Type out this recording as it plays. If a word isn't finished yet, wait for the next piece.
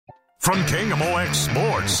From KMOX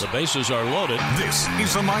Sports. The bases are loaded. This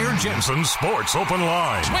is the Meyer Jensen Sports Open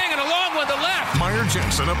Line. Swinging along with the left. Meyer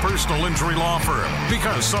Jensen, a personal injury law firm.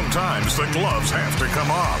 Because sometimes the gloves have to come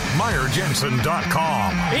off.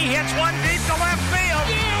 MeyerJensen.com. He hits one deep to left field.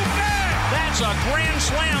 You bet! That's a grand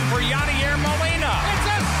slam for Yadier Molina. It's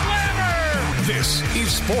a slammer! This is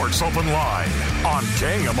Sports Open Line on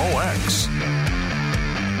KMOX.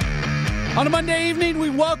 On a Monday evening, we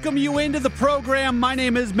welcome you into the program. My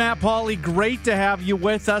name is Matt Pauley. Great to have you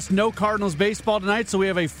with us. No Cardinals baseball tonight, so we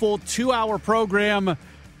have a full 2-hour program.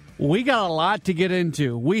 We got a lot to get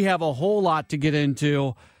into. We have a whole lot to get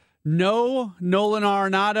into. No Nolan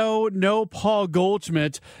Arenado, no Paul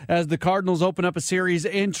Goldschmidt as the Cardinals open up a series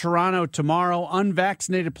in Toronto tomorrow.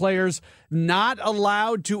 Unvaccinated players not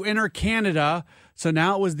allowed to enter Canada. So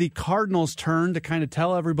now it was the Cardinals' turn to kind of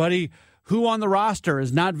tell everybody who on the roster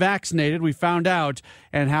is not vaccinated. We found out,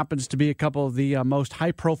 and happens to be a couple of the most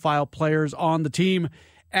high-profile players on the team.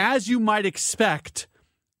 As you might expect,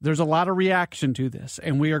 there's a lot of reaction to this,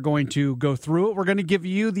 and we are going to go through it. We're going to give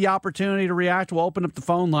you the opportunity to react. We'll open up the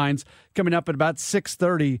phone lines coming up at about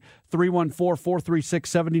 6:30,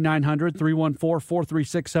 314-436-7900,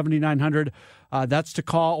 314-436-7900. That's to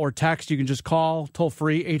call or text. You can just call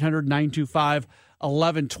toll-free,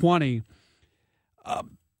 800-925-1120.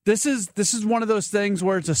 This is one of those things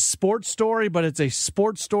where it's a sports story, but it's a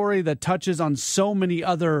sports story that touches on so many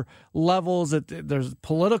other levels. There's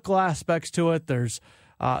political aspects to it. There's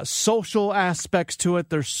social aspects to it.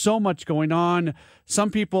 There's so much going on. Some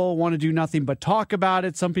people want to do nothing but talk about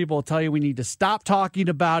it. Some people will tell you we need to stop talking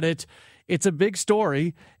about it. It's a big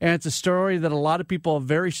story, and it's a story that a lot of people have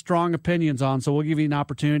very strong opinions on, so we'll give you an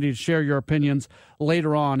opportunity to share your opinions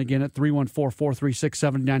later on, again, at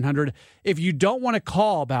 314-436-7900. If you don't want to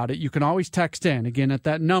call about it, you can always text in, again, at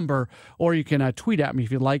that number, or you can tweet at me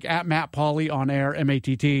if you'd like, at Matt Pauley on air,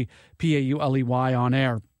 MattPauley on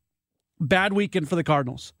air. Bad weekend for the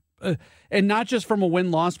Cardinals. And not just from a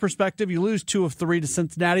win-loss perspective. You lose 2 of 3 to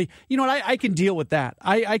Cincinnati. You know what? I can deal with that.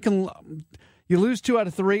 I can... You lose 2 out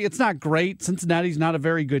of 3. It's not great. Cincinnati's not a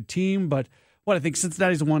very good team, but I think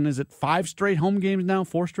Cincinnati's won, is it 5 straight home games now,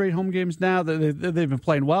 4 straight home games now? They've been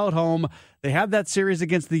playing well at home. They have that series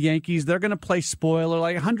against the Yankees. They're going to play spoiler,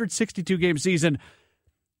 like a 162-game season.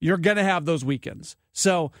 You're going to have those weekends.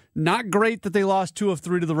 So not great that they lost 2 of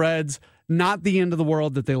 3 to the Reds. Not the end of the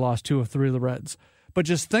world that they lost 2 of 3 to the Reds. But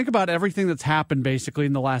just think about everything that's happened basically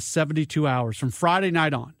in the last 72 hours from Friday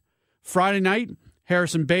night on. Friday night,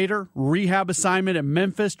 Harrison Bader, rehab assignment at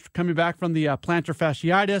Memphis, coming back from the plantar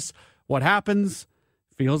fasciitis. What happens?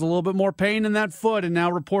 Feels a little bit more pain in that foot, and now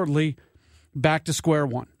reportedly back to square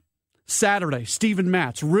one. Saturday, Steven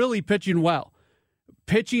Matz, really pitching well.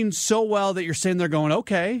 Pitching so well that you're sitting there going,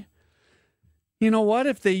 okay, you know what?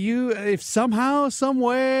 If somehow, some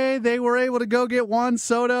way they were able to go get Juan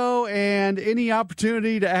Soto and any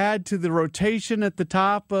opportunity to add to the rotation at the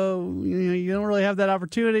top, you don't really have that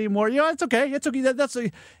opportunity anymore. It's okay. It's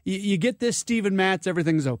okay. You get this Steven Matz,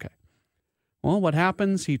 everything's okay. Well, what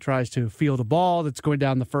happens? He tries to field a ball that's going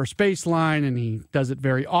down the first baseline, and he does it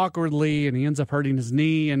very awkwardly, and he ends up hurting his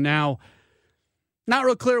knee, and now not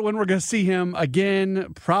real clear when we're going to see him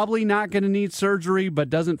again. Probably not going to need surgery,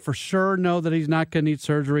 but doesn't for sure know that he's not going to need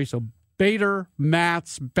surgery. So Bader,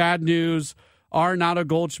 Matz, bad news. Arenado,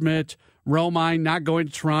 Goldschmidt, Romine not going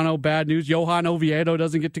to Toronto, bad news. Johan Oviedo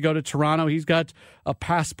doesn't get to go to Toronto. He's got a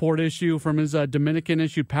passport issue from his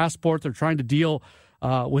Dominican-issued passport. They're trying to deal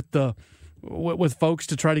with folks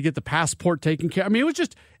to try to get the passport taken care of. I mean,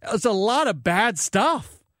 it's a lot of bad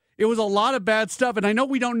stuff. It was a lot of bad stuff, and I know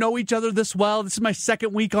we don't know each other this well. This is my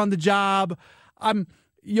second week on the job.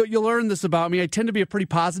 You'll learn this about me. I tend to be a pretty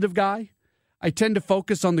positive guy. I tend to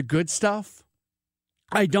focus on the good stuff.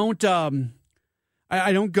 I don't go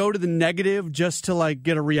to the negative just to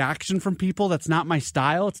get a reaction from people. That's not my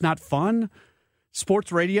style. It's not fun.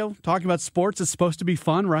 Sports radio, talking about sports is supposed to be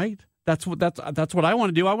fun, right? That's what I want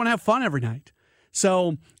to do. I want to have fun every night.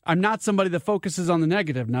 So I'm not somebody that focuses on the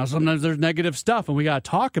negative. Now, sometimes there's negative stuff, and we got to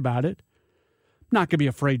talk about it. I'm not going to be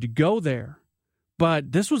afraid to go there.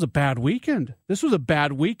 But this was a bad weekend. This was a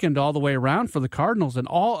bad weekend all the way around for the Cardinals, and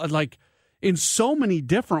in so many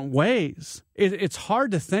different ways. It's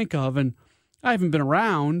hard to think of, and I haven't been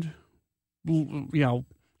around,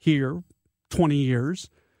 here 20 years,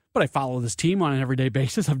 but I follow this team on an everyday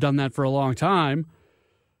basis. I've done that for a long time.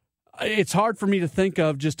 It's hard for me to think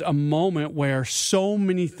of just a moment where so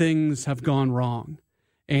many things have gone wrong.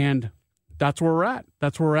 And that's where we're at.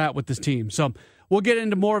 That's where we're at with this team. So we'll get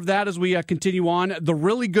into more of that as we continue on. The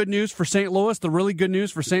really good news for St. Louis, the really good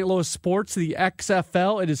news for St. Louis sports, the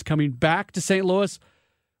XFL, it is coming back to St. Louis.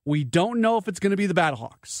 We don't know if it's going to be the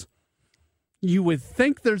Battlehawks. you would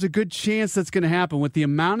think there's a good chance that's going to happen with the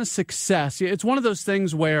amount of success. It's one of those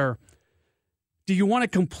things where, do you want to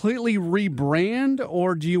completely rebrand,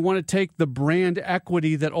 or do you want to take the brand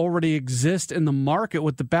equity that already exists in the market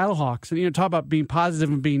with the Battlehawks? And talk about being positive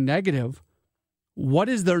and being negative. What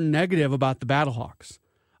is their negative about the Battlehawks?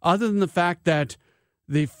 Other than the fact that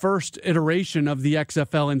the first iteration of the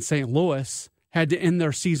XFL in St. Louis had to end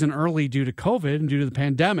their season early due to COVID and due to the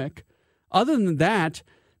pandemic. Other than that,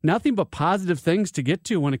 nothing but positive things to get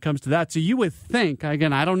to when it comes to that. So you would think,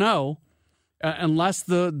 again, I don't know, unless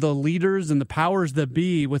the leaders and the powers that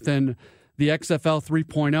be within the XFL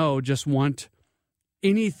 3.0 just want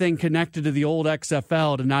anything connected to the old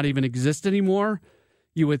XFL to not even exist anymore,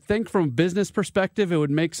 you would think from a business perspective it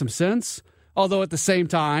would make some sense. Although at the same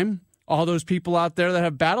time, all those people out there that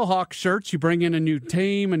have Battlehawk shirts, you bring in a new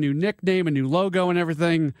team, a new nickname, a new logo and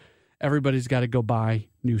everything, everybody's got to go buy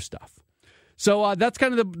new stuff. So that's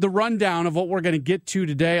kind of the rundown of what we're going to get to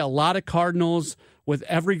today. A lot of Cardinals with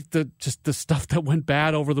just the stuff that went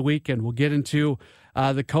bad over the weekend. We'll get into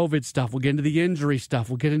the COVID stuff. We'll get into the injury stuff.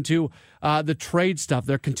 We'll get into the trade stuff.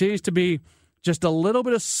 There continues to be just a little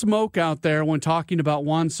bit of smoke out there when talking about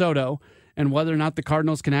Juan Soto and whether or not the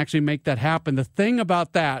Cardinals can actually make that happen. The thing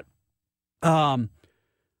about that,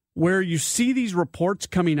 where you see these reports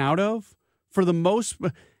coming out of, for the most,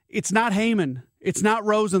 it's not Heyman, it's not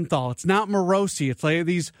Rosenthal, it's not Morosi. It's like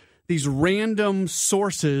these random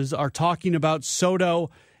sources are talking about Soto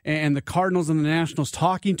and the Cardinals and the Nationals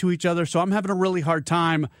talking to each other. So I'm having a really hard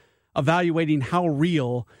time evaluating how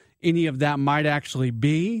real any of that might actually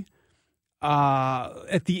be.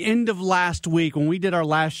 At the end of last week, when we did our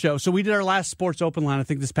last show, so we did our last Sports Open Line, I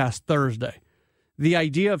think this past Thursday. The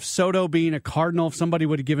idea of Soto being a Cardinal, if somebody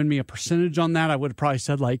would have given me a percentage on that, I would have probably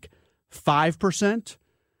said like 5%.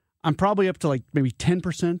 I'm probably up to like maybe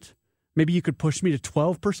 10%. Maybe you could push me to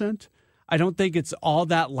 12%. I don't think it's all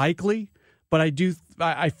that likely, but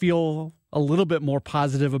I feel a little bit more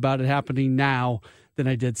positive about it happening now than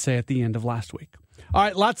I did, say, at the end of last week. All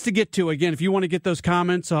right, lots to get to. Again, if you want to get those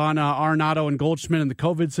comments on Arenado and Goldschmidt and the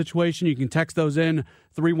COVID situation, you can text those in,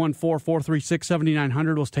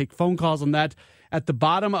 314-436-7900. We'll take phone calls on that at the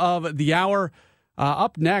bottom of the hour.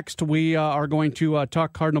 Up next, we are going to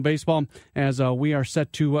talk Cardinal baseball as we are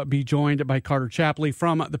set to be joined by Carter Chapley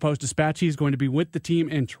from the Post-Dispatch. He's going to be with the team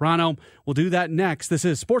in Toronto. We'll do that next. This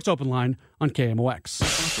is Sports Open Line on KMOX.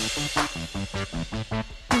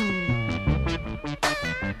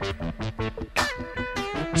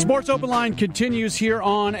 Sports Open Line continues here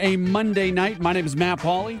on a Monday night. My name is Matt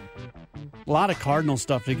Pauley. A lot of Cardinal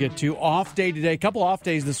stuff to get to. Off day today. A couple off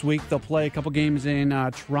days this week. They'll play a couple games in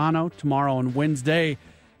Toronto tomorrow and Wednesday.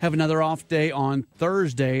 Have another off day on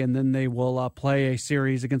Thursday, and then they will play a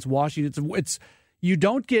series against Washington. You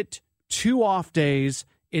don't get two off days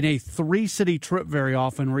in a three-city trip very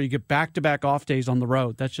often where you get back-to-back off days on the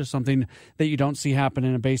road. That's just something that you don't see happen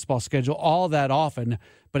in a baseball schedule all that often,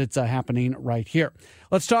 but it's happening right here.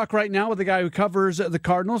 Let's talk right now with the guy who covers the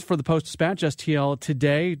Cardinals for the Post-Dispatch. STL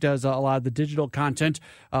Today does a lot of the digital content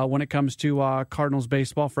when it comes to Cardinals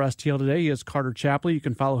baseball for STL Today. He is Carter Chapley. You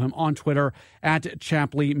can follow him on Twitter at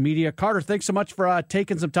Chapley Media. Carter, thanks so much for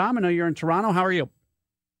taking some time. I know you're in Toronto. How are you?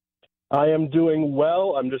 I am doing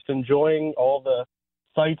well. I'm just enjoying all the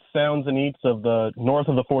sights, sounds, and eats of the north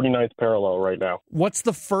of the 49th parallel right now. What's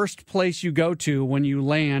the first place you go to when you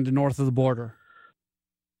land north of the border?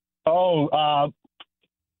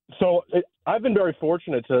 I've been very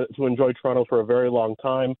fortunate to enjoy Toronto for a very long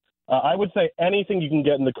time. I would say anything you can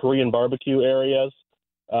get in the Korean barbecue areas.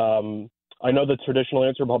 I know the traditional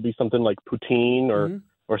answer will probably be something like poutine or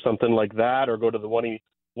something like that, or go to the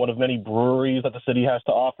one of many breweries that the city has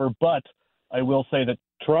to offer. But I will say that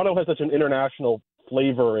Toronto has such an international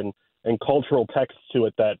flavor and cultural text to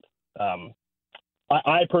it that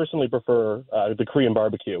I personally prefer the Korean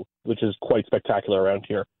barbecue, which is quite spectacular around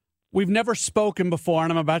here. We've never spoken before,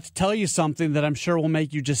 and I'm about to tell you something that I'm sure will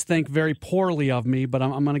make you just think very poorly of me, but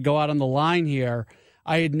I'm going to go out on the line here.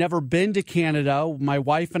 I had never been to Canada. My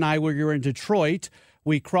wife and I, we were in Detroit.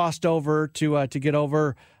 We crossed over to get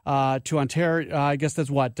over to Ontario. I guess that's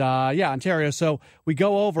Ontario. So we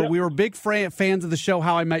go over. Yep. We were big fans of the show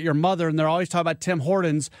How I Met Your Mother, and they're always talking about Tim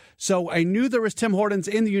Hortons. So I knew there was Tim Hortons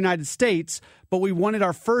in the United States, but we wanted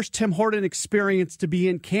our first Tim Horton experience to be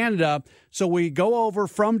in Canada. So we go over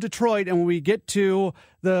from Detroit, and when we get to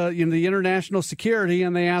the international security,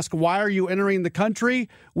 and they ask, "Why are you entering the country?"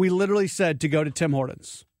 we literally said to go to Tim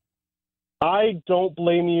Hortons. I don't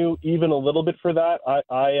blame you even a little bit for that.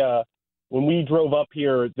 I when we drove up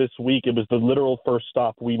here this week, it was the literal first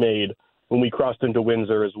stop we made when we crossed into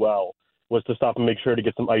Windsor as well, was to stop and make sure to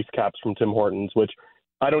get some ice caps from Tim Hortons, which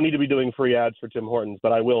I don't need to be doing free ads for Tim Hortons,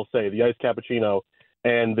 but I will say the iced cappuccino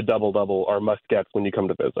and the double-double are must-gets when you come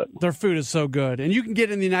to visit. Their food is so good. And you can get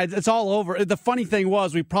in the United States. It's all over. The funny thing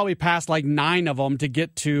was we probably passed like 9 of them to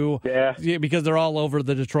get to because they're all over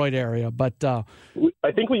the Detroit area. But I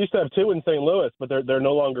think we used to have 2 in St. Louis, but they're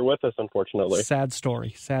no longer with us, unfortunately. Sad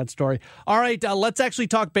story. All right, let's actually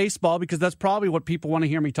talk baseball because that's probably what people want to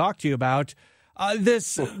hear me talk to you about.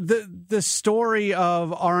 The story of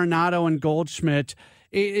Arenado and Goldschmidt,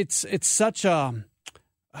 it's such a...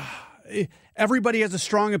 Everybody has a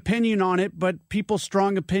strong opinion on it, but people's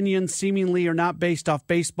strong opinions seemingly are not based off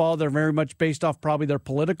baseball. They're very much based off probably their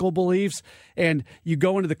political beliefs. And you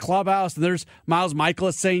go into the clubhouse, and there's Miles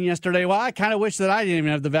Michaelis saying yesterday, well, I kind of wish that I didn't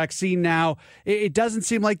even have the vaccine now. It doesn't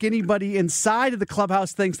seem like anybody inside of the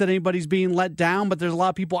clubhouse thinks that anybody's being let down, but there's a lot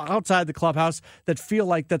of people outside the clubhouse that feel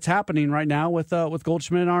like that's happening right now with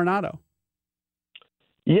Goldschmidt and Arenado.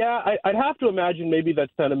 Yeah, I'd have to imagine maybe that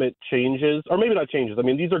sentiment changes, or maybe not changes. I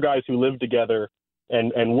mean, these are guys who live together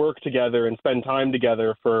and work together and spend time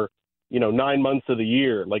together for, 9 months of the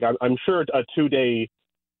year. Like, I'm sure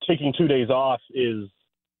taking 2 days off is,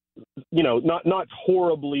 not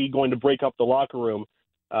horribly going to break up the locker room.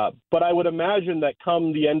 But I would imagine that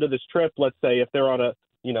come the end of this trip, let's say if they're on a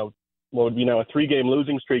 3-game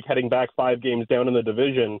losing streak heading back 5 games down in the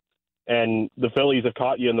division and the Phillies have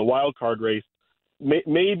caught you in the wild card race,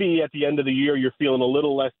 maybe at the end of the year you're feeling a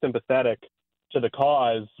little less sympathetic to the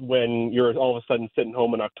cause when you're all of a sudden sitting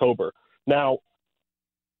home in October. Now,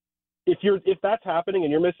 if that's happening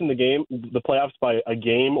and you're missing the playoffs by a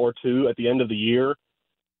game or 2 at the end of the year,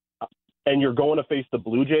 and you're going to face the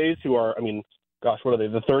Blue Jays, who are, what are they?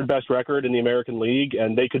 The 3rd best record in the American League,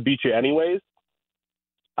 and they could beat you anyways.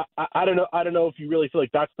 I don't know. I don't know if you really feel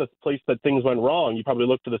like that's the place that things went wrong. You probably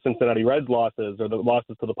look to the Cincinnati Reds losses or the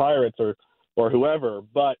losses to the Pirates or whoever,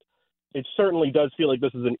 but it certainly does feel like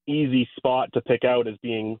this is an easy spot to pick out as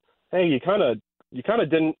being, hey, you kind of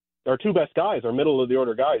didn't. Our 2 best guys, our middle of the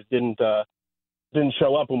order guys, didn't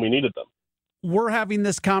show up when we needed them. We're having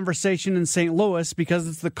this conversation in St. Louis because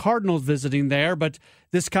it's the Cardinals visiting there, but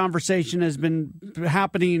this conversation has been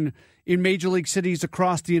happening in major league cities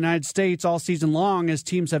across the United States all season long as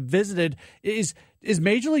teams have visited. Is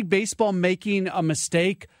Major League Baseball making a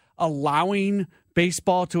mistake allowing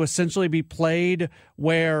baseball to essentially be played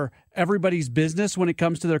where everybody's business when it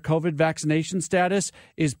comes to their COVID vaccination status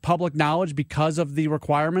is public knowledge because of the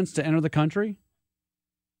requirements to enter the country?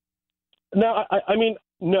 No,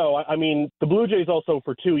 No. The Blue Jays also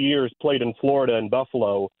for 2 years played in Florida and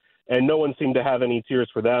Buffalo, and no one seemed to have any tears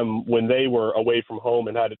for them when they were away from home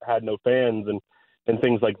and had no fans and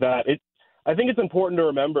things like that. I think it's important to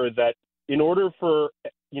remember that in order for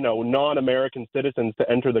non-American citizens to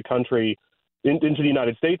enter the country into the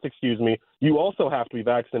United States, you also have to be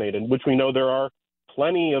vaccinated, which we know there are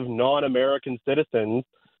plenty of non-American citizens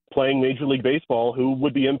playing Major League Baseball who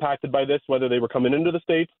would be impacted by this, whether they were coming into the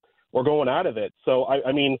States or going out of it. So, I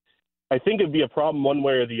think it'd be a problem one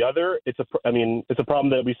way or the other. It's a problem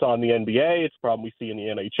that we saw in the NBA. It's a problem we see in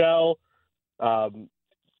the NHL.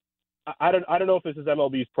 I don't know if this is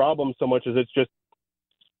MLB's problem so much as it's just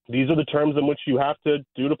these are the terms in which you have to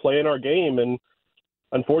do to play in our game, and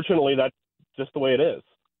unfortunately, that's just the way it is.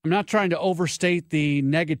 I'm not trying to overstate the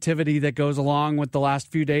negativity that goes along with the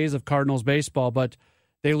last few days of Cardinals baseball, but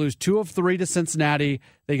they lose 2 of 3 to Cincinnati.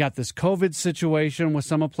 They got this COVID situation with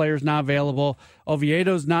some of players not available.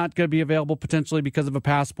 Oviedo's not going to be available potentially because of a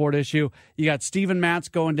passport issue. You got Steven Matz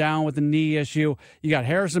going down with a knee issue. You got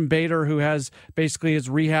Harrison Bader, who has basically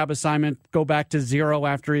his rehab assignment go back to 0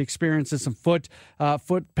 after he experiences some foot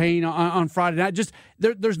pain on Friday night. Just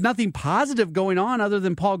there's nothing positive going on other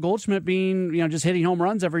than Paul Goldschmidt being, just hitting home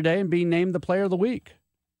runs every day and being named the player of the week.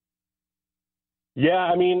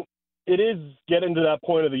 Yeah, it is getting to that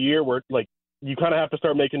point of the year where you kind of have to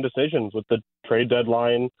start making decisions with the trade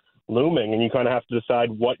deadline looming, and you kind of have to decide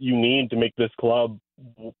what you need to make this club,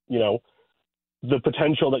 the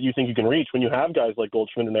potential that you think you can reach. When you have guys like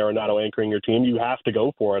Goldschmidt and Arenado anchoring your team, you have to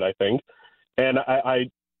go for it, I think. And I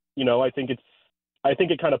think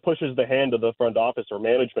it kind of pushes the hand of the front office or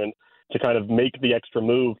management to kind of make the extra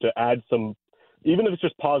move to add some, even if it's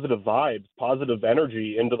just positive vibes, positive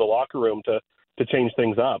energy into the locker room to change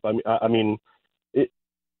things up. I'm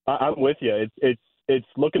with you. It's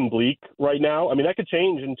looking bleak right now. That could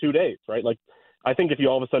change in 2 days, right? I think if you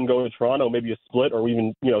all of a sudden go to Toronto, maybe a split or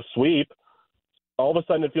even, sweep, all of a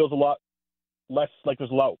sudden it feels a lot less like there's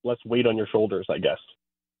a lot less weight on your shoulders, I guess.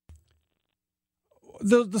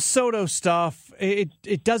 The Soto stuff,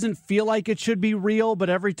 it doesn't feel like it should be real, but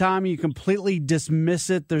every time you completely dismiss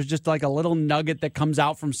it, there's just like a little nugget that comes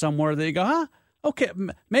out from somewhere that you go, huh? Okay,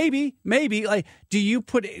 maybe. Like, do you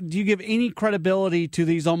give any credibility to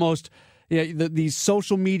these almost these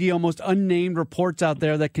social media, almost unnamed reports out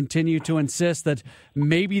there that continue to insist that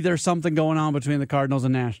maybe there's something going on between the Cardinals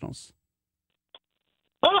and Nationals?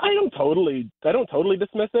 I don't totally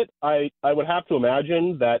dismiss it. I would have to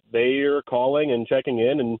imagine that they are calling and checking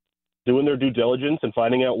in and doing their due diligence and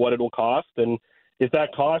finding out what it will cost. And if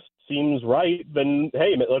that cost seems right, then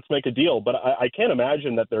hey, let's make a deal. But I can't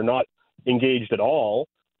imagine that they're not engaged at all,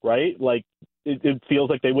 right? Like it feels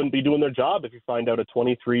like they wouldn't be doing their job if you find out a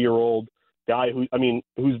 23-year-old guy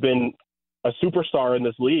who's been a superstar in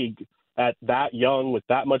this league at that young with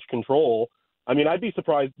that much control. I mean, I'd be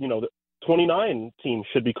surprised, the 29 teams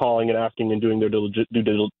should be calling and asking and doing their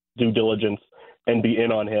due diligence and be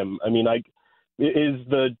in on him. I mean, is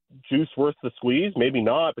the juice worth the squeeze? Maybe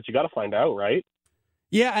not, but you got to find out, right?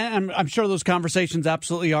 Yeah, and I'm sure those conversations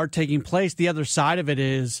absolutely are taking place. The other side of it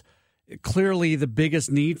is clearly the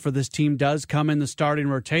biggest need for this team does come in the starting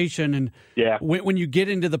rotation. And when you get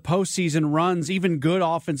into the postseason runs, even good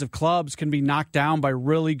offensive clubs can be knocked down by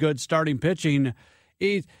really good starting pitching.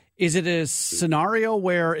 Is it a scenario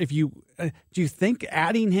where do you think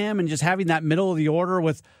adding him and just having that middle of the order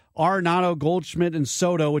with Arenado, Goldschmidt, and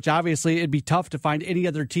Soto, which obviously it'd be tough to find any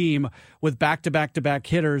other team with back-to-back-to-back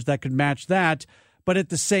hitters that could match that, but at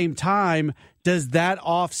the same time, does that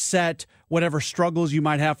offset whatever struggles you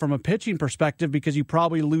might have from a pitching perspective because you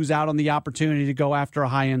probably lose out on the opportunity to go after a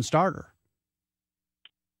high-end starter?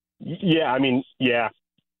 Yeah, I mean,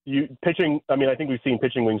 pitching. I mean, I think we've seen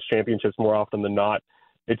pitching wings championships more often than not.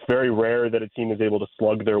 It's very rare that a team is able to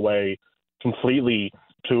slug their way completely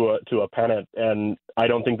to a pennant, and I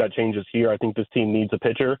don't think that changes here. I think this team needs a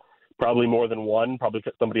pitcher, probably more than one, probably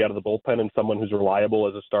somebody out of the bullpen and someone who's reliable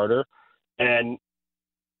as a starter. And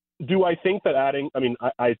do I think that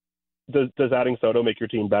does adding Soto make your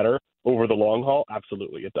team better over the long haul?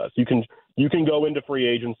 Absolutely, it does. You can go into free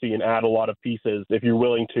agency and add a lot of pieces if you're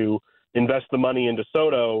willing to invest the money into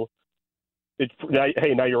Soto.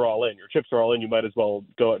 Now you're all in. Your chips are all in. You might as well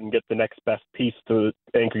go out and get the next best piece to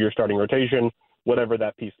anchor your starting rotation, whatever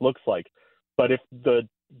that piece looks like. But if the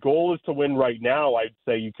goal is to win right now, I'd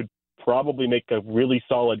say you could probably make a really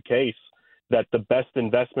solid case that the best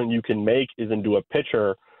investment you can make is into a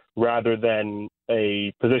pitcher rather than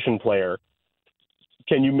a position player.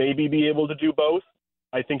 Can you maybe be able to do both?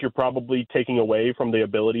 I think you're probably taking away from the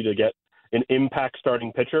ability to get an impact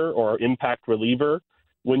starting pitcher or impact reliever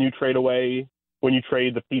when you trade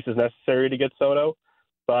the pieces necessary to get Soto.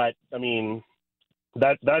 But I mean,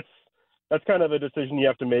 that's kind of a decision you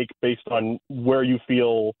have to make based on where you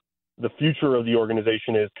feel the future of the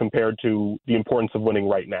organization is compared to the importance of winning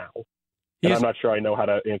right now. And I'm not sure I know how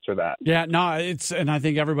to answer that. Yeah, no, and I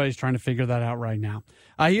think everybody's trying to figure that out right now.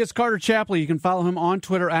 He is Carter Chapley. You can follow him on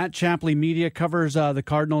Twitter at Chapley Media. Covers the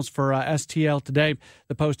Cardinals for STL Today.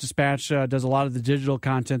 The Post-Dispatch does a lot of the digital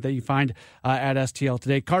content that you find at STL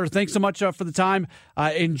Today. Carter, thanks so much for the time.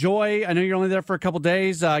 Enjoy. I know you're only there for a couple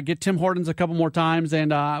days. Get Tim Hortons a couple more times,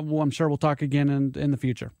 and I'm sure we'll talk again in the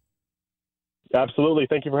future. Absolutely.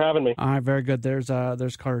 Thank you for having me. All right, very good. There's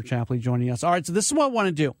Carter Chapley joining us. All right, so this is what I want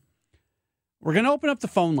to do. We're going to open up the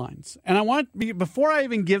phone lines. And before I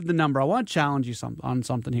even give the number, I want to challenge you on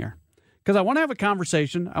something here. Because I want to have a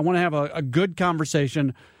conversation. I want to have a good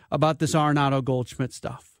conversation about this Arenado Goldschmidt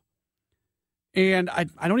stuff. And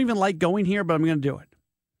I don't even like going here, but I'm going to do it.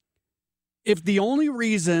 If the only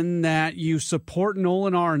reason that you support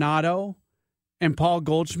Nolan Arenado and Paul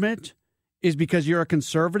Goldschmidt is because you're a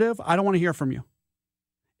conservative, I don't want to hear from you.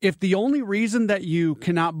 If the only reason that you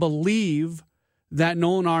cannot believe that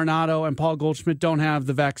Nolan Arenado and Paul Goldschmidt don't have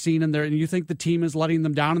the vaccine in there, and you think the team is letting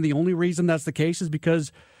them down, and the only reason that's the case is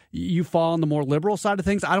because you fall on the more liberal side of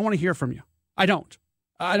things, I don't want to hear from you. I don't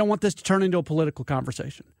want this to turn into a political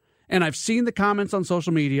conversation. And I've seen the comments on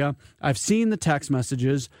social media. I've seen the text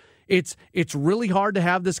messages. It's really hard to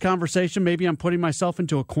have this conversation. Maybe I'm putting myself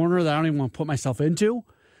into a corner that I don't even want to put myself into,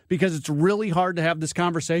 because it's really hard to have this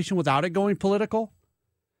conversation without it going political.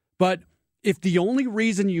 But if the only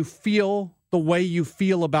reason you feel the way you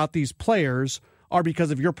feel about these players are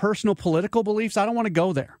because of your personal political beliefs, I don't want to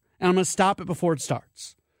go there. And I'm going to stop it before it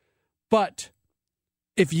starts. But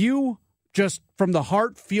if you just from the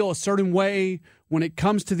heart feel a certain way when it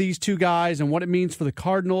comes to these two guys and what it means for the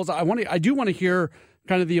Cardinals, I do want to hear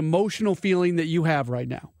kind of the emotional feeling that you have right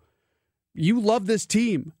now. You love this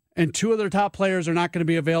team, and two of their top players are not going to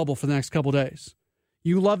be available for the next couple days.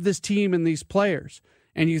 You love this team and these players,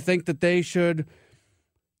 and you think that they should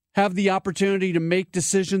have the opportunity to make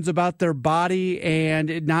decisions about their body and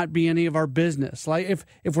it not be any of our business. Like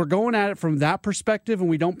if we're going at it from that perspective and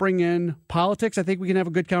we don't bring in politics, I think we can have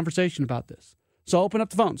a good conversation about this. So open up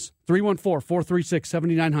the phones,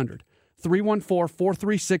 314-436-7900.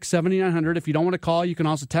 314-436-7900. If you don't want to call, you can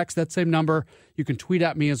also text that same number. You can tweet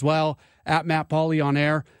at me as well, at Matt Pauley on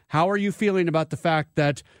air. How are you feeling about the fact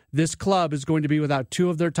that this club is going to be without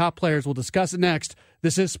two of their top players? We'll discuss it next.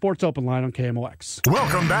 This is Sports Open Line on KMOX.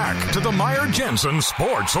 Welcome back to the Meyer Jensen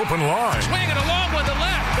Sports Open Line. Swinging along with the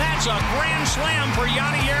left. That's a grand slam for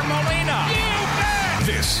Yadier Molina. You bet!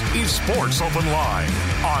 This is Sports Open Line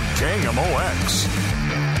on KMOX.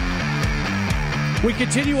 We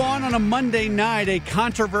continue on a Monday night, a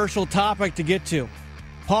controversial topic to get to.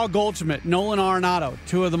 Paul Goldschmidt, Nolan Arenado,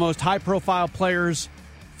 two of the most high-profile players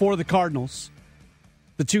for the Cardinals.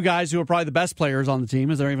 The two guys who are probably the best players on the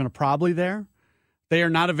team. Is there even a probably there? They are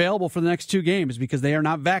not available for the next two games because they are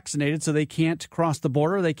not vaccinated, so they can't cross the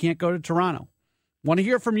border. They can't go to Toronto. Want to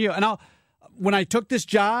hear from you. And when I took this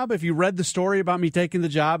job, if you read the story about me taking the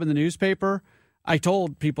job in the newspaper, I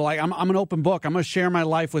told people, I'm an open book. I'm going to share my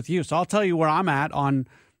life with you. So I'll tell you where I'm at on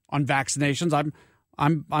vaccinations.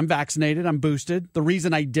 I'm vaccinated. I'm boosted. The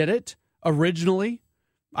reason I did it originally,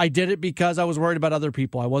 I did it because I was worried about other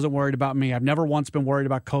people. I wasn't worried about me. I've never once been worried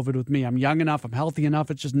about COVID with me. I'm young enough. I'm healthy enough.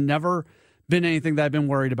 It's just never been anything that I've been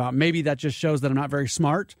worried about. Maybe that just shows that I'm not very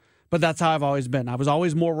smart, but that's how I've always been. I was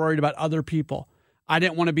always more worried about other people. I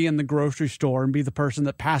didn't want to be in the grocery store and be the person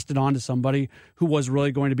that passed it on to somebody who was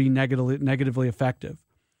really going to be negatively effective.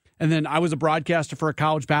 And then I was a broadcaster for a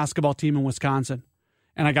college basketball team in Wisconsin,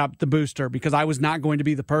 and I got the booster because I was not going to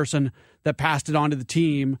be the person that passed it on to the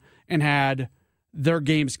team and had their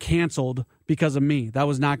games canceled because of me. That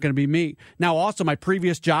was not going to be me. Now, also, my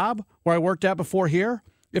previous job where I worked at before here,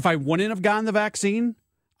 if I wouldn't have gotten the vaccine,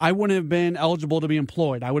 I wouldn't have been eligible to be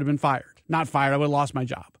employed. I would have been fired. Not fired. I would have lost my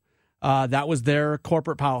job. That was their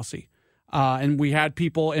corporate policy. And we had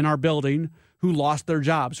people in our building who lost their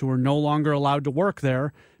jobs, who were no longer allowed to work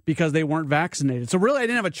there because they weren't vaccinated. So really, I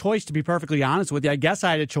didn't have a choice, to be perfectly honest with you. I guess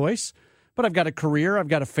I had a choice, but I've got a career. I've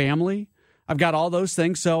got a family. I've got all those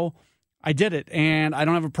things. So I did it, and I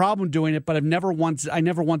don't have a problem doing it, but I never once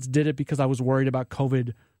did it because I was worried about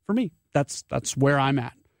COVID for me. That's where I'm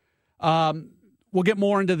at. We'll get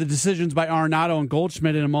more into the decisions by Arenado and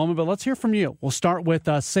Goldschmidt in a moment, but let's hear from you. We'll start with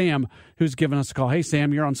Sam, who's given us a call. Hey,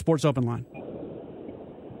 Sam, you're on Sports Open Line.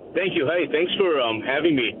 Thank you. Hey, thanks for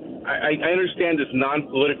having me. I understand it's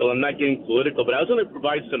non-political. I'm not getting political, but I was going to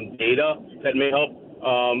provide some data that may help,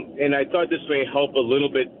 and I thought this may help a little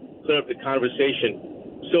bit clear up the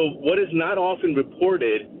conversation. So what is not often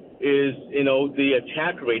reported is, the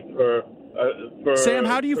attack rate per Sam,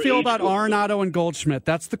 how do you feel about Arenado and Goldschmidt?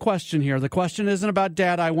 That's the question here. The question isn't about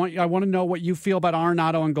data. I want to know what you feel about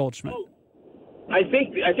Arenado and Goldschmidt. I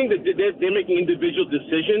think that they're making individual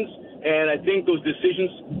decisions, and I think those decisions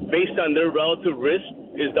based on their relative risk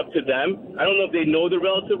is up to them. I don't know if they know the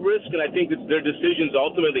relative risk, and I think it's their decisions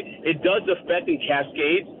ultimately. It does affect and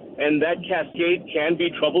cascade, and that cascade can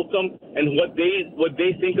be troublesome. And what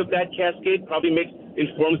they think of that cascade probably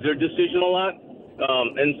informs their decision a lot.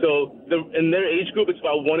 And so in their age group, it's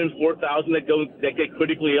about 1 in 4,000 that get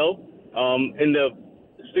critically ill. In the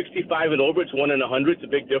 65 and over, it's 1 in 100. It's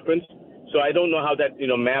a big difference. So I don't know how that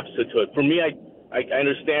maps to it. For me, I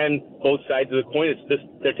understand both sides of the coin. It's just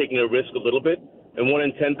they're taking a risk a little bit, and 1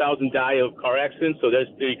 in 10,000 die of car accidents. So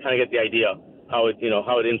you kind of get the idea how it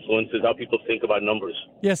influences how people think about numbers.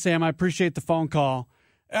 Yes, Sam, I appreciate the phone call.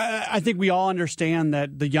 I think we all understand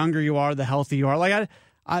that the younger you are, the healthier you are. Like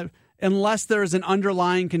unless there's an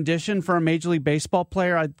underlying condition for a Major League Baseball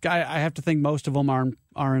player, I have to think most of them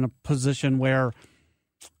are in a position where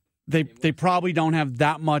they probably don't have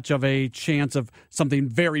that much of a chance of something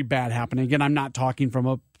very bad happening. Again, I'm not talking from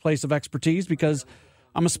a place of expertise because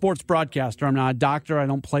I'm a sports broadcaster. I'm not a doctor. I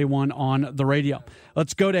don't play one on the radio.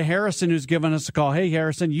 Let's go to Harrison, who's given us a call. Hey,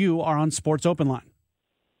 Harrison, you are on Sports Open Line.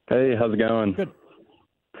 Hey, how's it going? Good.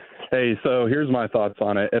 Hey, so here's my thoughts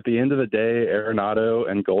on it. At the end of the day, Arenado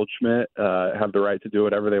and Goldschmidt have the right to do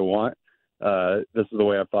whatever they want. This is the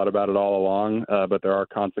way I've thought about it all along, but there are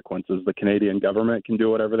consequences. The Canadian government can do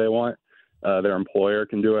whatever they want. Their employer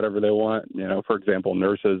can do whatever they want. For example,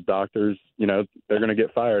 nurses, doctors, they're going to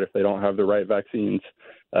get fired if they don't have the right vaccines.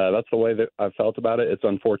 That's the way that I've felt about it. It's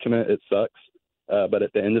unfortunate. It sucks. But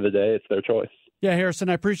at the end of the day, it's their choice. Yeah, Harrison,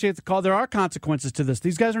 I appreciate the call. There are consequences to this.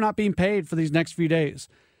 These guys are not being paid for these next few days.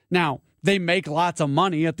 Now, they make lots of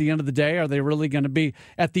money at the end of the day. Are they really going to be,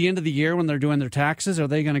 at the end of the year when they're doing their taxes, are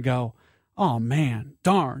they going to go, oh, man,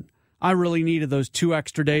 darn, I really needed those 2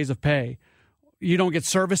 extra days of pay? You don't get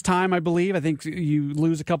service time, I believe. I think you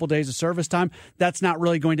lose a couple days of service time. That's not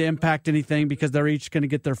really going to impact anything because they're each going to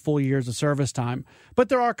get their full years of service time. But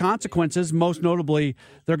there are consequences. Most notably,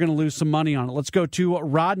 they're going to lose some money on it. Let's go to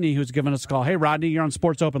Rodney, who's given us a call. Hey, Rodney, you're on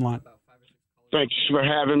Sports Open Line. Thanks for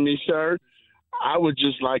having me, sir. I would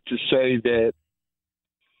just like to say that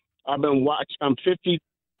I'm going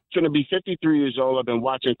to be 53 years old. I've been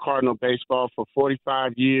watching Cardinal baseball for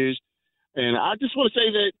 45 years. And I just want to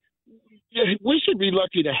say that we should be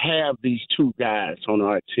lucky to have these two guys on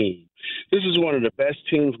our team. This is one of the best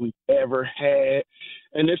teams we've ever had,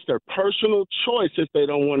 and it's their personal choice if they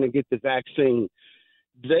don't want to get the vaccine.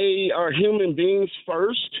 They are human beings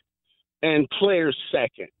first and players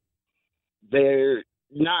second. They're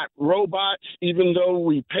not robots, even though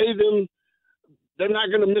we pay them. They're not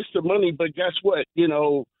going to miss the money, but guess what? They're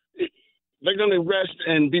going to rest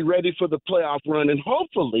and be ready for the playoff run, and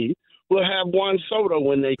hopefully we'll have Juan Soto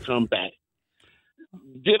when they come back.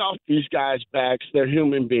 Get off these guys' backs. They're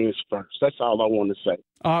human beings first. That's all I want to say.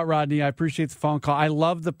 Rodney, I appreciate the phone call. I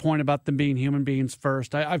love the point about them being human beings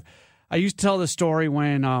first. I used to tell this story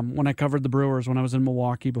when I covered the Brewers when I was in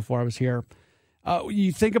Milwaukee before I was here.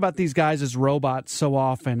 You think about these guys as robots so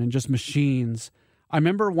often and just machines. I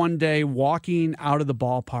remember one day walking out of the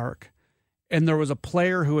ballpark, and there was a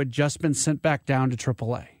player who had just been sent back down to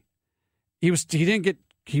AAA. He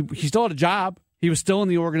still had a job. He was still in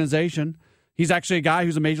the organization. He's actually a guy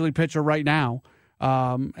who's a major league pitcher right now,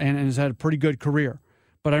 and has had a pretty good career.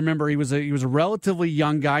 But I remember he was a relatively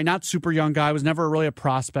young guy, not super young guy. Was never really a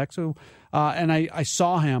prospect. So, and I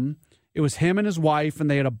saw him. It was him and his wife,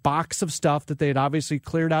 and they had a box of stuff that they had obviously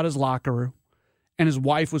cleared out his locker room, and his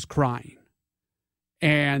wife was crying.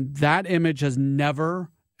 And that image has never,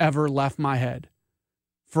 ever left my head.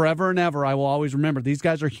 Forever and ever, I will always remember these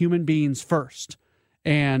guys are human beings first,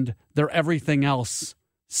 and they're everything else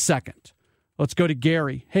second. Let's go to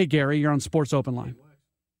Gary. Hey, Gary, you're on Sports Open Line.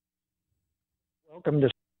 Welcome to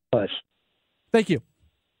us. Thank you.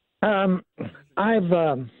 I'm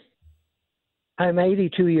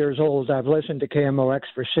 82 years old. I've listened to KMOX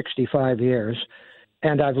for 65 years,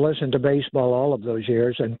 and I've listened to baseball all of those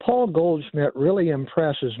years. And Paul Goldschmidt really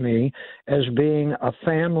impresses me as being a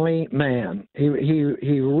family man. He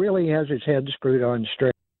really has his head screwed on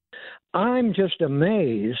straight. I'm just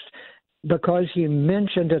amazed because he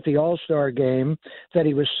mentioned at the All-Star game that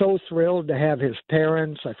he was so thrilled to have his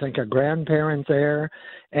parents, I think a grandparent there,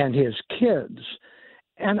 and his kids.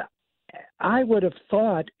 And I would have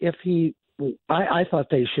thought I thought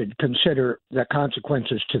they should consider the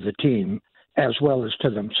consequences to the team as well as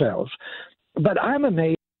to themselves. But I'm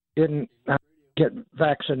amazed they didn't get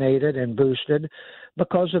vaccinated and boosted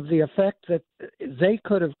because of the effect that they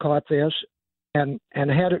could have caught this and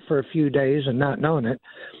had it for a few days and not known it,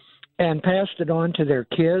 and passed it on to their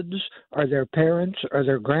kids or their parents or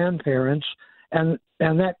their grandparents, and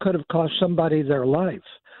that could have cost somebody their life.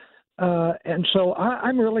 And so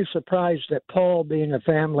I'm really surprised that Paul, being a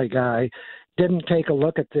family guy, didn't take a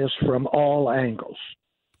look at this from all angles.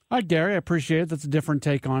 All right, Gary, I appreciate it. That's a different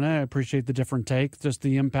take on it. I appreciate the different take, just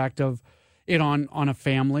the impact of it on a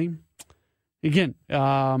family. Again,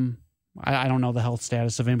 I don't know the health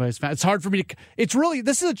status of anybody's family. It's hard for me to –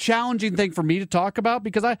 this is a challenging thing for me to talk about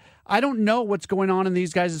because I don't know what's going on in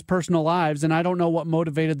these guys' personal lives, and I don't know what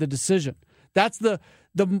motivated the decision. That's the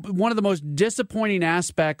one of the most disappointing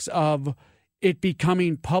aspects of it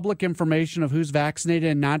becoming public information of who's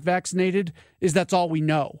vaccinated and not vaccinated is that's all we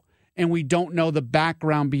know. And we don't know the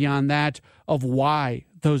background beyond that of why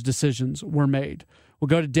those decisions were made. We'll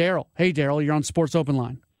go to Daryl. Hey, Daryl, you're on Sports Open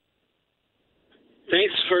Line.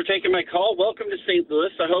 Thanks for taking my call. Welcome to St. Louis.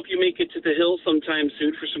 I hope you make it to the Hill sometime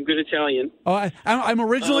soon for some good Italian. Oh, I'm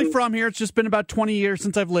originally from here. It's just been about 20 years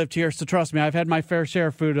since I've lived here, so trust me, I've had my fair share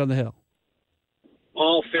of food on the Hill.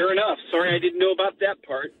 Oh, fair enough. Sorry I didn't know about that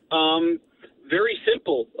part. Very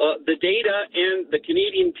simple. The data and the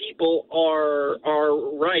Canadian people are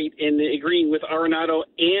right in agreeing with Arenado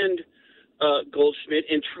and Goldschmidt,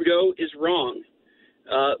 and Trudeau is wrong.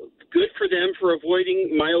 Good for them for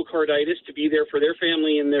avoiding myocarditis to be there for their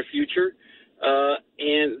family and their future.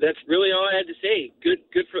 And that's really all I had to say.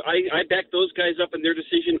 Good for I back those guys up in their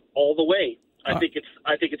decision all the way. I think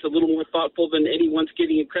it's a little more thoughtful than anyone's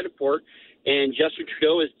giving it credit for. And Justin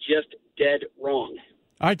Trudeau is just dead wrong.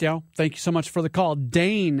 All right, Dale. Thank you so much for the call.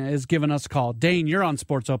 Dane has given us a call. Dane, you're on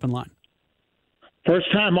Sports Open Line.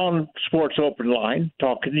 First time on Sports Open Line,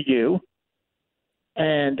 talking to you.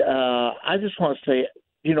 And I just want to say,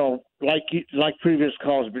 like previous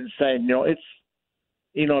calls have been saying, if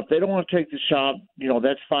they don't want to take the shot,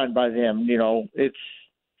 that's fine by them.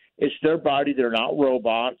 It's their body. They're not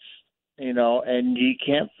robots, and you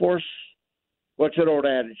can't force what's that old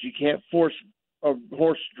adage? You can't force a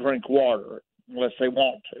horse to drink water unless they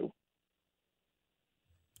want to.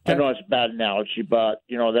 Okay. I know it's a bad analogy, but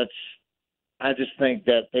I just think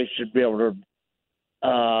that they should be able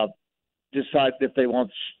to decide if they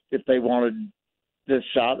wanted this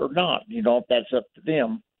shot or not. If that's up to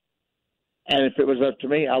them. And if it was up to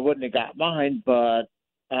me, I wouldn't have got mine. But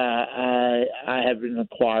I have an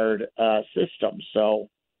acquired system. So,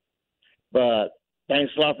 but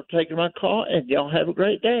thanks a lot for taking my call, and y'all have a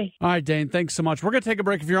great day. All right, Dane, thanks so much. We're going to take a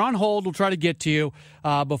break. If you're on hold, we'll try to get to you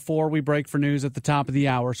before we break for news at the top of the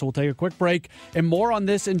hour. So we'll take a quick break, and more on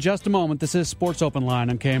this in just a moment. This is Sports Open Line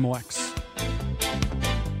on KMOX.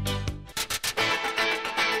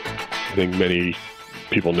 I think many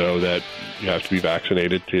people know that you have to be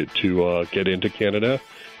vaccinated to get into Canada,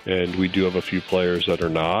 and we do have a few players that are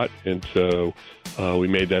not. And so we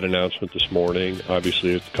made that announcement this morning.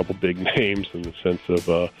 Obviously, it's a couple big names in the sense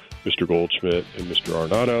of Mr. Goldschmidt and Mr.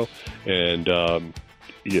 Arenado. And,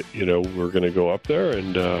 we're going to go up there,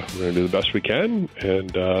 and we're going to do the best we can,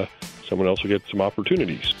 and someone else will get some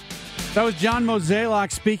opportunities. That was John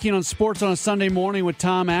Mozeliak speaking on Sports on a Sunday Morning with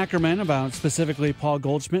Tom Ackerman about specifically Paul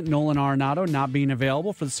Goldschmidt, Nolan Arenado not being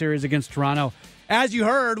available for the series against Toronto. As you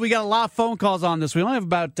heard, we got a lot of phone calls on this. We only have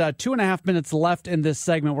about 2.5 minutes left in this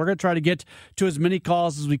segment. We're going to try to get to as many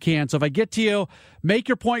calls as we can. So if I get to you, make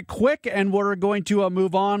your point quick, and we're going to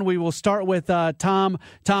move on. We will start with Tom.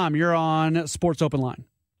 Tom, you're on Sports Open Line.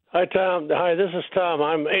 Hi, Tom. Hi, this is Tom.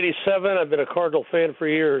 I'm 87. I've been a Cardinal fan for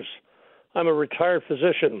years. I'm a retired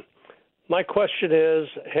physician. My question is,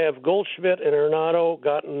 have Goldschmidt and Arenado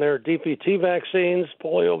gotten their DPT vaccines,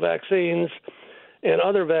 polio vaccines, and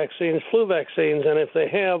other vaccines, flu vaccines? And if they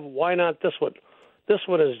have, why not this one? This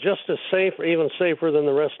one is just as safe or even safer than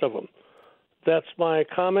the rest of them. That's my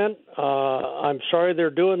comment. I'm sorry they're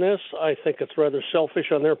doing this. I think it's rather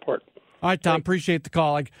selfish on their part. All right, Tom, appreciate the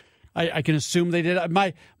call. I can assume they did.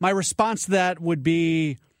 My response to that would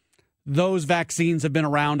be those vaccines have been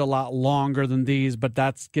around a lot longer than these, but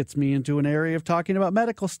that gets me into an area of talking about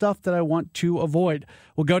medical stuff that I want to avoid.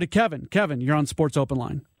 We'll go to Kevin. Kevin, you're on Sports Open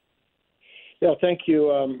Line. Yeah, thank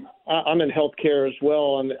you. I'm in healthcare as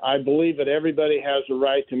well, and I believe that everybody has the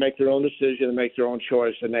right to make their own decision and make their own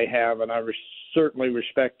choice, and they have, and I certainly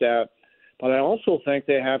respect that. But I also think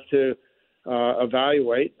they have to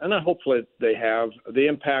evaluate, and hopefully they have, the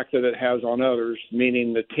impact that it has on others,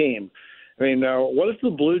 meaning the team. I mean, what if the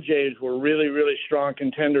Blue Jays were really, really strong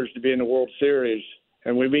contenders to be in the World Series,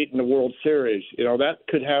 and we meet in the World Series? That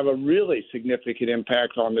could have a really significant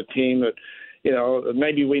impact on the team that,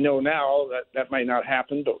 maybe we know now that might not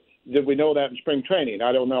happen, but did we know that in spring training?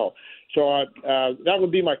 I don't know. So that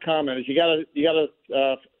would be my comment, is you got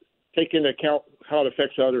to take into account how it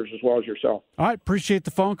affects others as well as yourself. All right, appreciate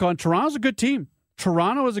the phone call. And Toronto's a good team.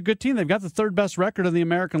 Toronto is a good team. They've got the third best record in the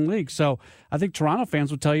American League. So I think Toronto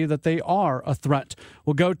fans would tell you that they are a threat.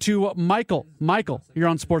 We'll go to Michael. Michael, you're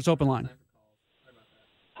on Sports Open Line.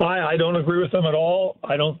 Hi, I don't agree with them at all.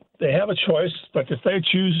 They have a choice, but if they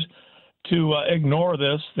choose to ignore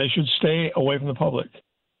this, they should stay away from the public.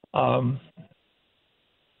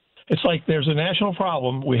 It's like there's a national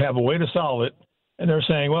problem. We have a way to solve it. And they're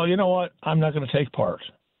saying, well, you know what? I'm not going to take part.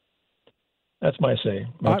 That's my 2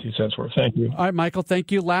 cents worth. Thank you. All right, Michael,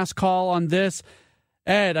 thank you. Last call on this.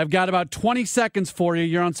 Ed, I've got about 20 seconds for you.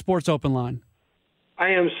 You're on Sports Open Line. I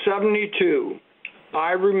am 72.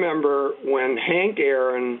 I remember when Hank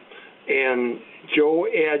Aaron and Joe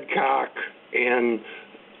Adcock and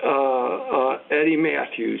Eddie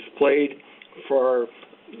Matthews played for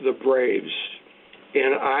the Braves,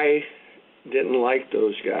 and I didn't like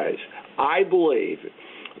those guys. I believe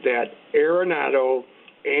that Arenado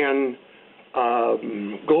and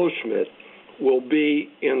Goldschmidt will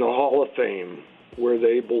be in the Hall of Fame where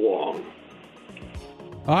they belong.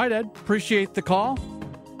 All right, Ed, appreciate the call.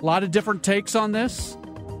 A lot of different takes on this.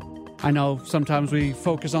 I know sometimes we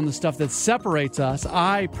focus on the stuff that separates us.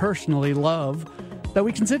 I personally love that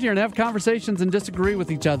we can sit here and have conversations and disagree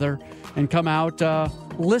with each other and come out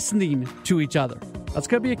listening to each other. That's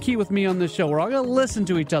going to be a key with me on this show. We're all going to listen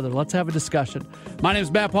to each other. Let's have a discussion. My name is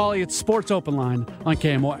Matt Pauley. It's Sports Open Line on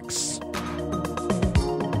KMOX.